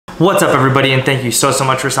What's up everybody, and thank you so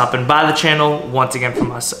much for stopping by the channel once again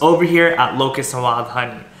from us over here at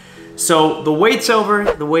Locust&WildHoney. So the wait's over,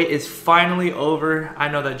 the wait is finally over. I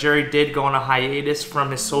know that Jerry did go on a hiatus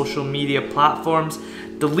from his social media platforms,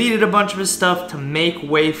 deleted a bunch of his stuff to make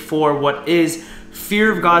way for what is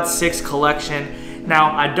Fear of God 6 collection.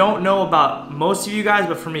 Now I don't know about most of you guys,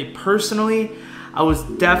 but for me personally, I was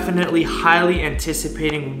definitely highly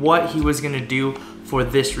anticipating what he was gonna do for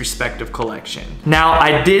this respective collection. Now,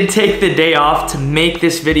 I did take the day off to make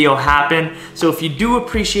this video happen, so if you do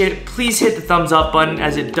appreciate it, please hit the thumbs up button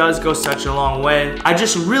as it does go such a long way. I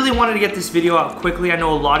just really wanted to get this video out quickly. I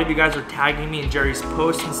know a lot of you guys are tagging me in Jerry's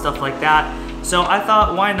posts and stuff like that, so I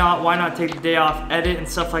thought why not take the day off, edit and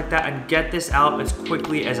stuff like that, and get this out as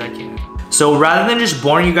quickly as I can. So rather than just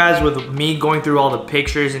boring you guys with me going through all the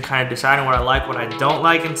pictures and kind of deciding what I like, what I don't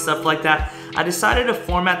like and stuff like that, I decided to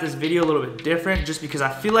format this video a little bit different just because I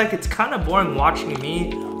feel like it's kind of boring watching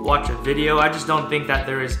me watch a video. I just don't think that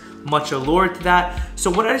there is much allure to that.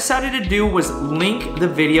 So what I decided to do was link the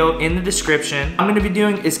video in the description. I'm gonna be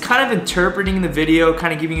doing is kind of interpreting the video,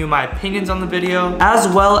 kind of giving you my opinions on the video, as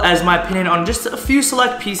well as my opinion on just a few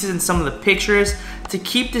select pieces in some of the pictures to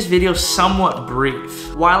keep this video somewhat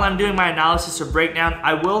brief. While I'm doing my analysis or breakdown,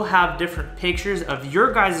 I will have different pictures of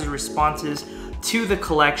your guys' responses to the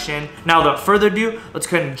collection. Now without further ado, let's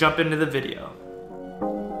go ahead and jump into the video.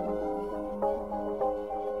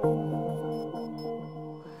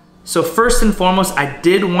 So first and foremost, I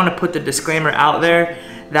did want to put the disclaimer out there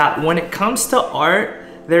that when it comes to art,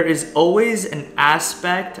 there is always an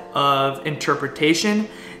aspect of interpretation.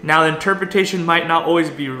 Now the interpretation might not always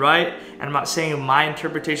be right, and I'm not saying my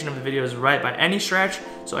interpretation of the video is right by any stretch,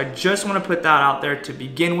 so I just want to put that out there to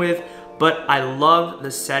begin with. But I love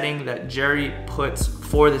the setting that Jerry puts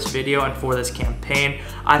for this video and for this campaign.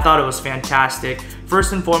 I thought it was fantastic.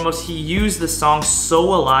 First and foremost, he used the song So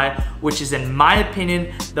Will I, which is in my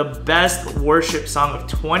opinion, the best worship song of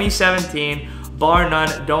 2017, bar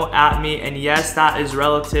none, Don't At Me, and yes, that is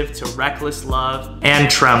relative to Reckless Love and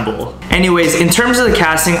Tremble. Anyways, in terms of the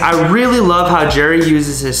casting, I really love how Jerry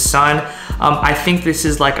uses his son. I think this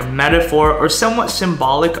is like a metaphor or somewhat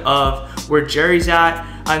symbolic of where Jerry's at.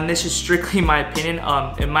 And this is strictly my opinion.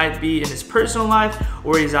 It might be in his personal life,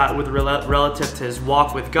 or he's at with relative to his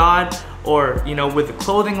walk with God, or with the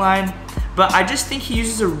clothing line. But I just think he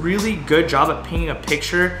uses a really good job at painting a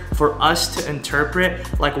picture for us to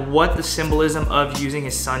interpret like what the symbolism of using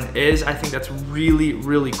his son is. I think that's really,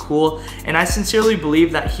 really cool. And I sincerely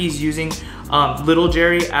believe that he's using little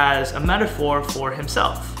Jerry as a metaphor for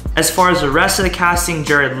himself. As far as the rest of the casting,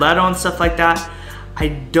 Jared Leto and stuff like that, I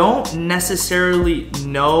don't necessarily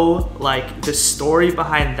know like the story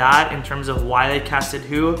behind that in terms of why they casted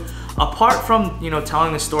who, apart from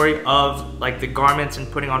telling the story of like the garments and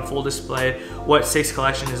putting on full display what 6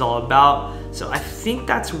 collection is all about. So I think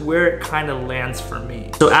that's where it kind of lands for me.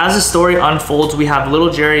 So as the story unfolds, we have little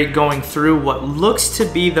Jerry going through what looks to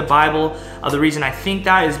be the Bible. The reason I think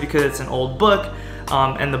that is because it's an old book.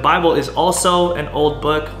 And the Bible is also an old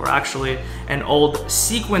book, or actually an old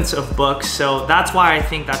sequence of books. So that's why I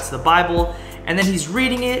think that's the Bible. And then he's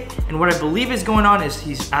reading it, and what I believe is going on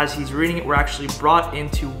is as he's reading it, we're actually brought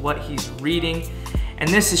into what he's reading. And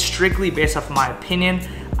this is strictly based off of my opinion.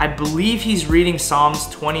 I believe he's reading Psalms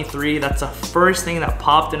 23. That's the first thing that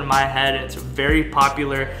popped into my head. It's a very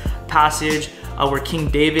popular passage where King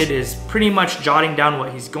David is pretty much jotting down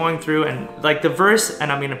what he's going through, and like the verse,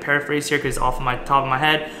 and I'm gonna paraphrase here because it's off of my top of my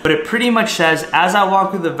head, but it pretty much says, "As I walk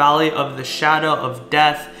through the valley of the shadow of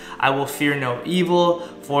death, I will fear no evil,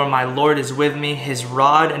 for my Lord is with me. His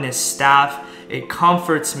rod and his staff, it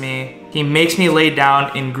comforts me. He makes me lay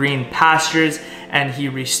down in green pastures, and he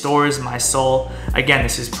restores my soul." Again,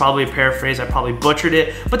 this is probably a paraphrase, I probably butchered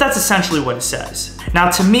it, but that's essentially what it says. Now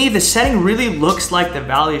to me, the setting really looks like the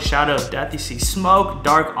valley of shadow of death. You see smoke,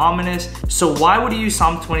 dark, ominous. So why would he use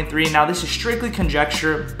Psalm 23? Now this is strictly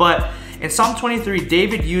conjecture, but in Psalm 23,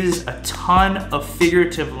 David uses a ton of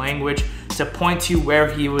figurative language to point to where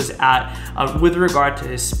he was at with regard to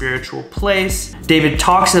his spiritual place. David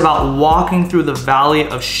talks about walking through the valley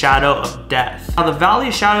of shadow of death. Now the valley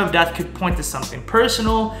of shadow of death could point to something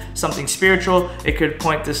personal, something spiritual. It could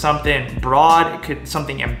point to something broad. It could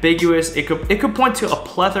something ambiguous. It could point to a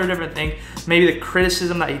plethora of different things. Maybe the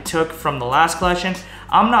criticism that he took from the last collection.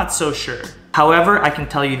 I'm not so sure. However, I can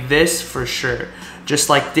tell you this for sure. Just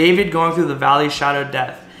like David going through the valley of shadow of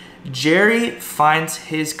death, Jerry finds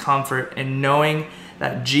his comfort in knowing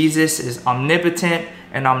that Jesus is omnipotent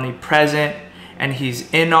and omnipresent, and he's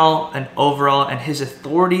in all and over all, and his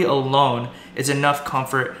authority alone is enough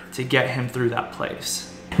comfort to get him through that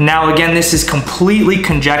place. Now again, this is completely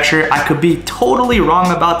conjecture. I could be totally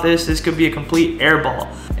wrong about this. This could be a complete airball.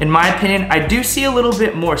 In my opinion, I do see a little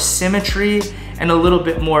bit more symmetry and a little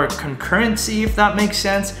bit more concurrency, if that makes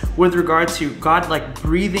sense, with regard to God like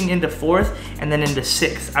breathing into 4th and then into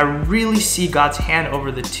 6th. I really see God's hand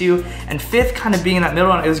over the 2, and 5th kind of being in that middle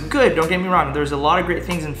one. It was good, don't get me wrong. There's a lot of great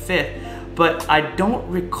things in 5th, but I don't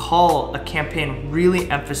recall a campaign really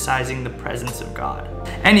emphasizing the presence of God.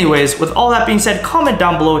 Anyways, with all that being said, comment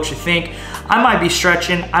down below what you think. I might be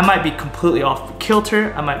stretching, I might be completely off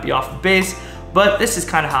kilter, I might be off base, but this is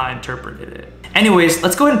kind of how I interpreted it. Anyways,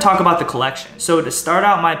 let's go ahead and talk about the collection. So to start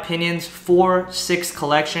out my opinions for 6th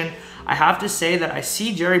collection, I have to say that I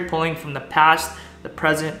see Jerry pulling from the past, the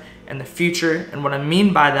present, and the future. And what I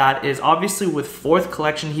mean by that is obviously with 4th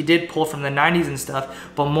collection, he did pull from the 90s and stuff,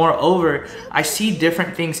 but moreover, I see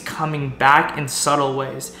different things coming back in subtle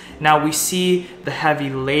ways. Now we see the heavy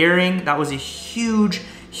layering. That was a huge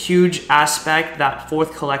aspect that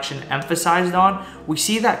 4th collection emphasized on. We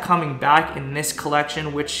see that coming back in this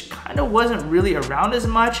collection, which kind of wasn't really around as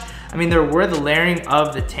much. I mean, there were the layering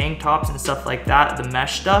of the tank tops and stuff like that, the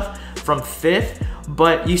mesh stuff from 5th,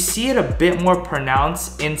 but you see it a bit more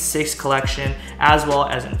pronounced in 6th collection as well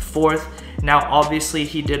as in 4th. Now, obviously,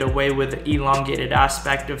 he did away with the elongated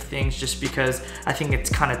aspect of things just because I think it's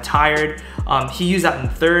kind of tired. He used that in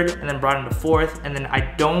 3rd and then brought it into 4th, and then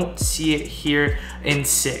I don't see it here in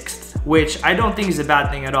 6th, which I don't think is a bad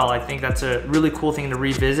thing at all. I think that's a really cool thing to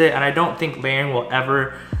revisit, and I don't think layering will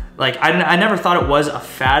ever, like, I never thought it was a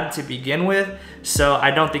fad to begin with, so I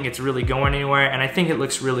don't think it's really going anywhere, and I think it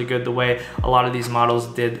looks really good the way a lot of these models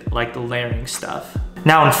did, like the layering stuff.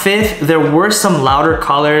 Now in 5th, there were some louder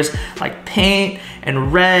colors like paint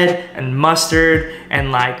and red and mustard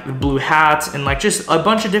and like the blue hats and like just a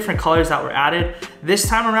bunch of different colors that were added. This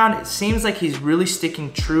time around, it seems like he's really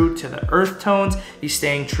sticking true to the earth tones. He's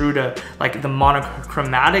staying true to like the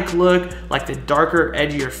monochromatic look, like the darker,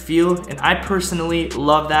 edgier feel. And I personally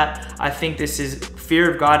love that. I think this is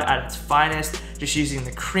Fear of God at its finest, just using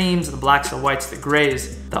the creams, the blacks, the whites, the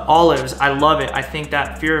grays, the olives. I love it. I think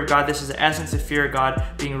that Fear of God, this is the essence of Fear of God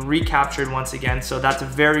being recaptured once again. So that's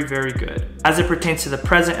very, very good. As it pertains to the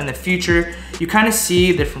present and the future, you kind of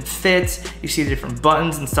see different fits, you see the different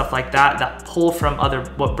buttons and stuff like that that pull from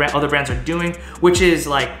what other brands are doing, which is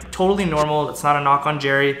like totally normal. It's not a knock on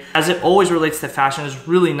Jerry. As it always relates to fashion, there's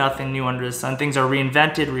really nothing new under the sun. Things are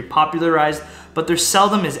reinvented, repopularized, but there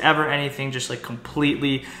seldom is ever anything just like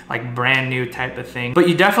completely like brand new type of thing. But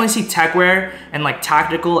you definitely see tech wear and like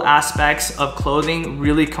tactical aspects of clothing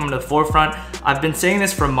really come to the forefront. I've been saying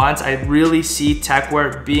this for months. I really see tech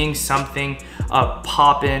wear being something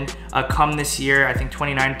poppin' come this year. I think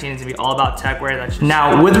 2019 is gonna be all about tech wear.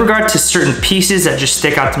 Now, with regard to certain pieces that just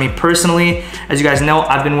stick out to me personally, as you guys know,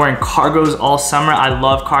 I've been wearing cargos all summer. I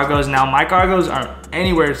love cargos. Now, my cargos aren't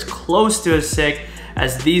anywhere as close to as sick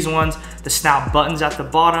as these ones. The snap buttons at the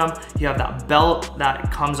bottom, you have that belt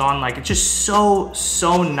that comes on, like it's just so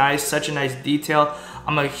nice, such a nice detail.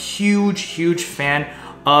 I'm a huge fan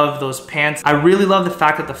of those pants. I really love the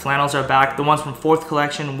fact that the flannels are back. The ones from 4th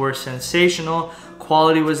collection were sensational.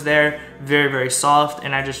 Quality was there, very soft,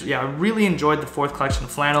 and I really enjoyed the 4th collection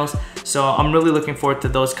flannels, so I'm really looking forward to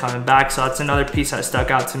those coming back. So that's another piece that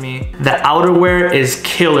stuck out to me. The outerwear is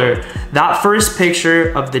killer. That first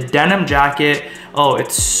picture of the denim jacket, oh,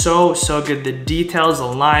 it's so good. The details, the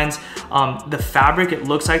lines, the fabric, it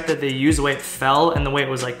looks like that they used the way it fell and the way it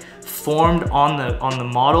was like formed on the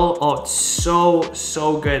model. Oh, it's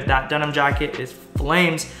so good. That denim jacket is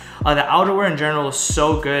flames. The outerwear in general is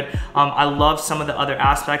so good. I love some of the other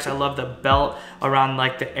aspects. I love the belt around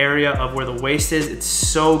like the area of where the waist is. It's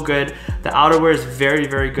so good. The outerwear is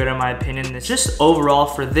very good in my opinion. It's just overall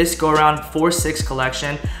for this go around 4-6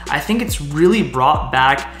 collection, I think it's really brought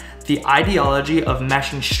back the ideology of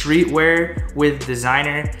meshing streetwear with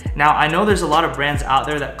designer. Now, I know there's a lot of brands out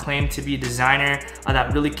there that claim to be designer,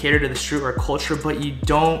 that really cater to the streetwear culture, but you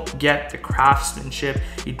don't get the craftsmanship,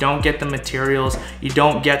 you don't get the materials, you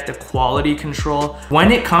don't get the quality control.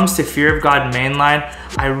 When it comes to Fear of God mainline,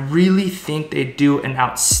 I really think they do an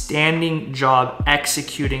outstanding job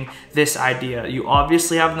executing this idea. You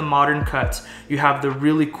obviously have the modern cuts, you have the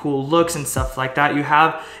really cool looks and stuff like that. You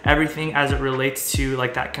have everything as it relates to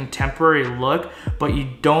like that contemporary look, but you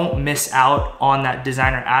don't miss out on that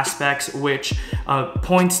designer aspects, which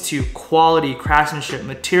points to quality, craftsmanship,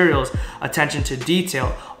 materials, attention to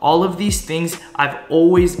detail. All of these things I've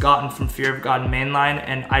always gotten from Fear of God mainline,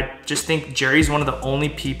 and I just think Jerry's one of the only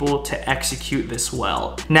people to execute this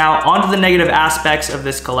well. Now, onto the negative aspects of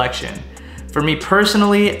this collection. For me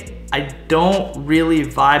personally, I don't really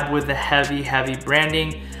vibe with the heavy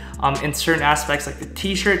branding. In certain aspects, like the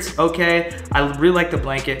t-shirts, okay. I really like the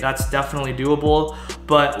blanket, that's definitely doable.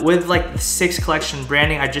 But with like the 6 collection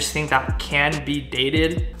branding, I just think that can be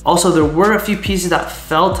dated. Also, there were a few pieces that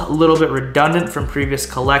felt a little bit redundant from previous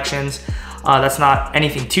collections. That's not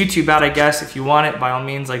anything too bad, I guess. If you want it, by all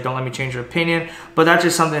means, like, don't let me change your opinion. But that's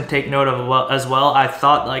just something to take note of as well. I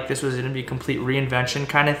thought like this was gonna be a complete reinvention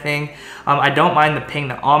kind of thing. I don't mind paying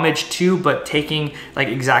the homage to, but taking like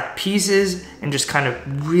exact pieces and just kind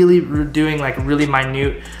of really doing like really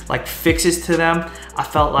minute like fixes to them. I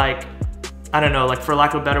felt like, I don't know, like for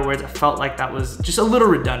lack of better words, I felt like that was just a little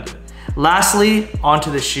redundant. Lastly,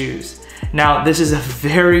 onto the shoes. Now, this is a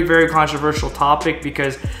very controversial topic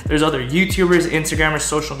because there's other YouTubers, Instagrammers,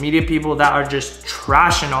 social media people that are just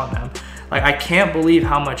trashing on them. Like, I can't believe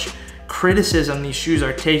how much criticism these shoes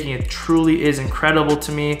are taking. It truly is incredible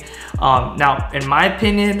to me. Now, in my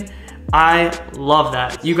opinion, I love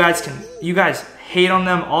that. You guys hate on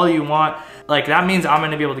them all you want. Like, that means I'm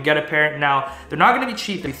gonna be able to get a pair. Now, they're not gonna be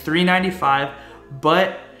cheap, they're $3.95,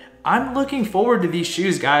 but I'm looking forward to these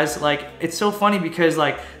shoes, guys. Like, it's so funny because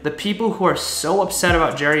like the people who are so upset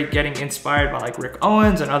about Jerry getting inspired by like Rick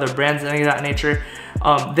Owens and other brands and things of that nature,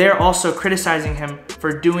 they're also criticizing him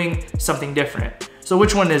for doing something different. So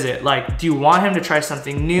which one is it? Like, do you want him to try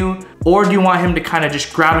something new, or do you want him to kind of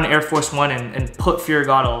just grab an Air Force One and put Fear of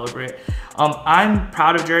God all over it? I'm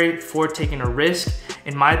proud of Jerry for taking a risk.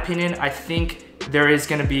 In my opinion, I think there is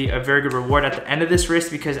gonna be a very good reward at the end of this risk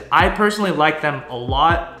because I personally like them a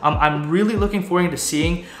lot. I'm really looking forward to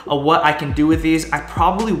seeing what I can do with these. I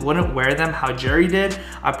probably wouldn't wear them how Jerry did.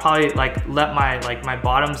 I'd probably like let my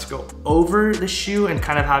bottoms go over the shoe and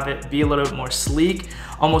kind of have it be a little bit more sleek,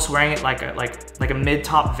 almost wearing it like a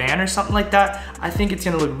mid-top Van or something like that. I think it's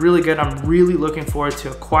gonna look really good. I'm really looking forward to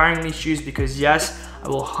acquiring these shoes because yes, I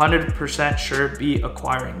will 100% sure be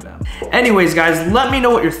acquiring them. Anyways, guys, let me know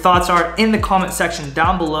what your thoughts are in the comment section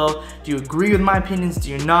down below. Do you agree with my opinions? Do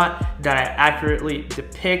you not? Did I accurately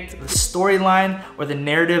depict the storyline or the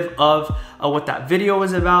narrative of what that video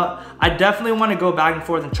was about? I definitely want to go back and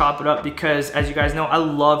forth and chop it up because, as you guys know, I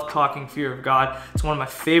love talking Fear of God. It's one of my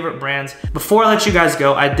favorite brands. Before I let you guys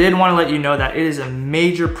go, I did want to let you know that it is a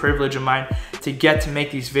major privilege of mine to get to make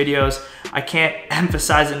these videos. I can't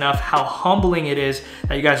emphasize enough how humbling it is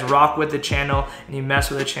that you guys rock with the channel and you mess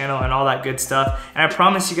with the channel and all that good stuff. And I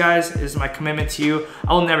promise you guys, this is my commitment to you.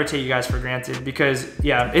 I will never take you guys for granted because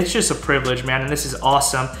yeah, it's just a privilege, man, and this is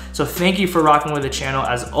awesome. So thank you for rocking with the channel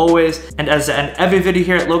as always. And as I end every video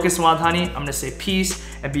here at Locust&WildHoney, I'm gonna say peace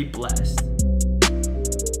and be blessed.